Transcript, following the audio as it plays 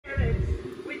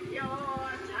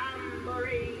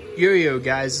Yo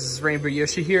guys, this is Rainbow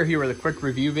Yoshi here with a quick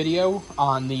review video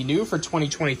on the new for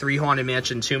 2023 Haunted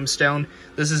Mansion tombstone.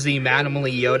 This is the Madame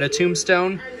Yoda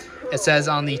tombstone. It says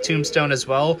on the tombstone as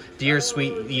well, "Dear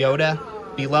sweet Yoda,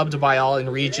 beloved by all in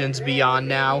regions beyond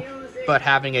now, but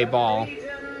having a ball."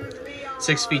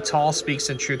 6 feet tall, speaks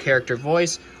in true character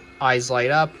voice, eyes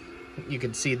light up. You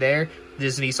can see there,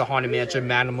 Disney's Haunted Mansion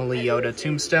Madame Yoda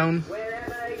tombstone.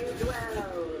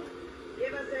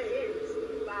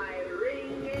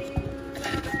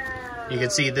 You can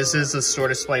see this is the store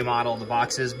display model. The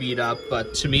box is beat up,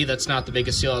 but to me, that's not the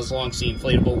biggest deal as long as the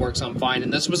inflatable works on fine.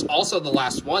 And this was also the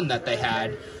last one that they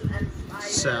had.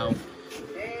 So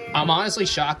I'm honestly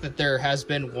shocked that there has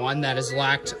been one that has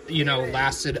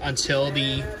lasted until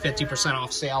the 50%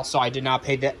 off sale. So I did not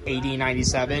pay the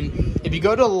 $80.97. If you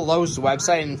go to Lowe's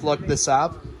website and look this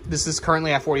up, this is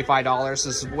currently at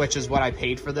 $45, which is what I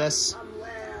paid for this.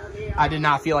 I did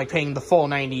not feel like paying the full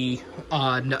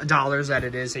 $90 that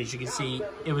it is. As you can see,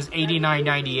 it was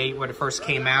 $89.98 when it first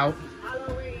came out.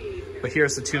 But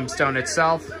here's the tombstone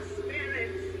itself.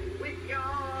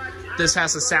 This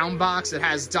has a sound box. It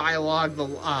has dialogue.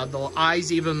 The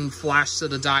eyes even flash to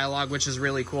the dialogue, which is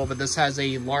really cool. But this has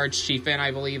a large chief fan,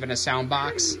 I believe, and a sound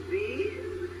box.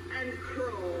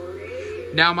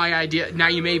 Now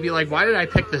you may be like, why did I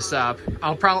pick this up?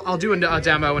 I'll do a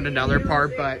demo in another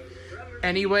part, but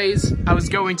anyways, I was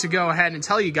going to go ahead and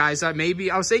tell you guys that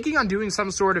maybe I was thinking on doing some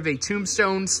sort of a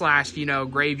tombstone slash,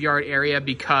 graveyard area,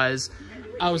 because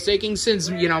I was thinking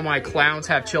since, my clowns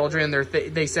have children,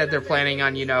 they said they're planning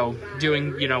on,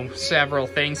 doing, several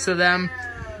things to them,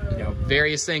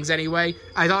 various things anyway.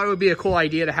 I thought it would be a cool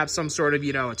idea to have some sort of,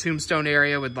 a tombstone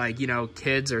area with like,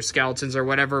 kids or skeletons or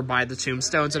whatever by the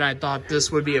tombstones. And I thought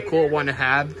this would be a cool one to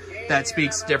have that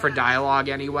speaks different dialogue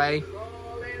anyway.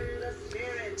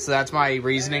 So that's my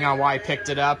reasoning on why I picked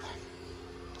it up.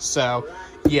 So,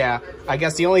 yeah, I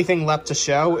guess the only thing left to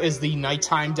show is the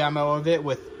nighttime demo of it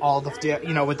with all the,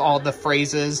 with all the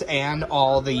phrases and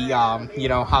all the,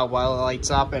 how well it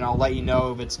lights up. And I'll let you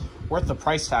know if it's worth the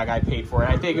price tag I paid for it.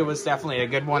 I think it was definitely a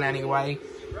good one anyway.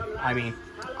 I mean,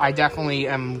 I definitely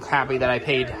am happy that I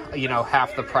paid,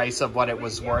 half the price of what it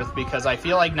was worth, because I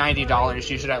feel like $90,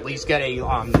 you should at least get a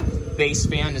base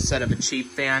fan instead of a cheap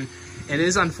fan. It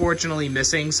is unfortunately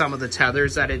missing some of the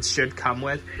tethers that it should come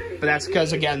with, but that's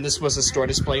because, again, this was a store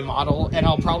display model, and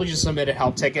I'll probably just submit a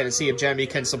help ticket and see if Jemmy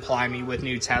can supply me with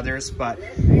new tethers. But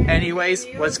anyways,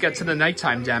 let's get to the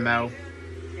nighttime demo.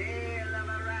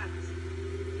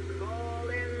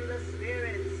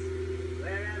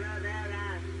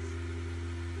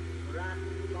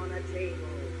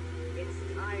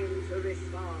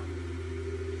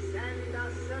 Send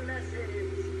us a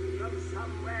message from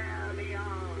somewhere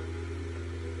beyond.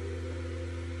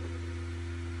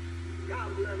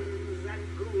 Goblins and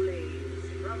ghoulies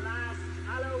from last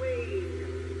Halloween,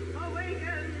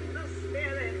 awaken the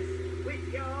spirits with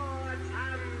your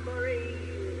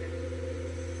tambourine.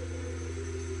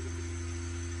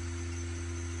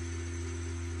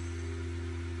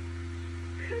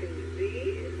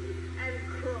 Creepy and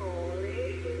crawly,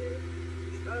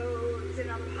 toads in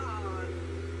a pond.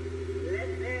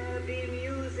 Let there be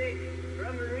music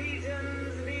from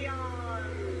regions beyond.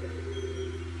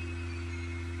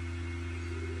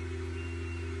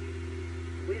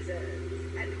 Wizards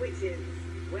and witches,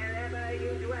 wherever you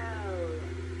dwell,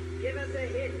 give us a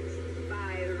hint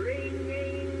by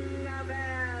ringing a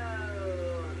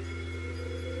bell.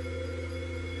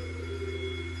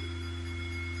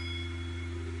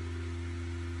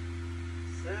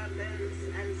 Serpents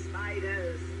and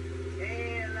spiders,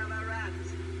 tail of a rat,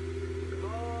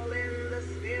 call in the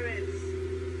spirits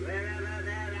wherever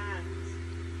they're at.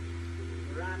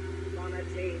 Rap on a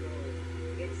table,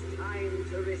 it's time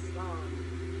to respond.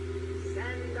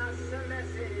 Send us a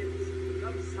message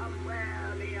from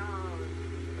somewhere beyond.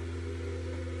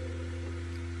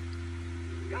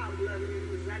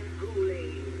 Goblins and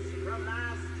ghoulies from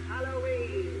last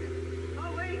Halloween,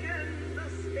 awaken the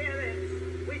spirits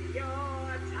with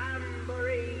your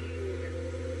tambourine.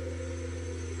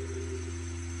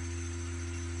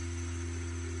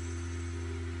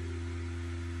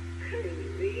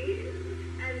 Creepy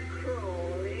and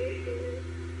crawly,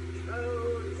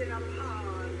 toads in a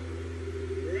pond.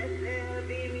 Let there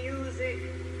be music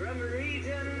from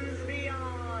regions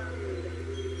beyond.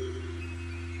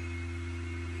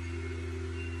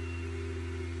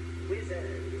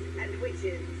 Wizards and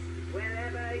witches,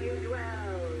 wherever you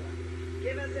dwell,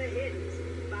 give us a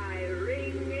hint by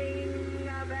ringing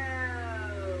a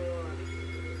bell.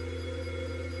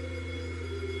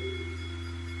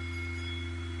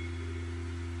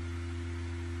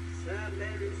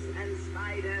 Serpents and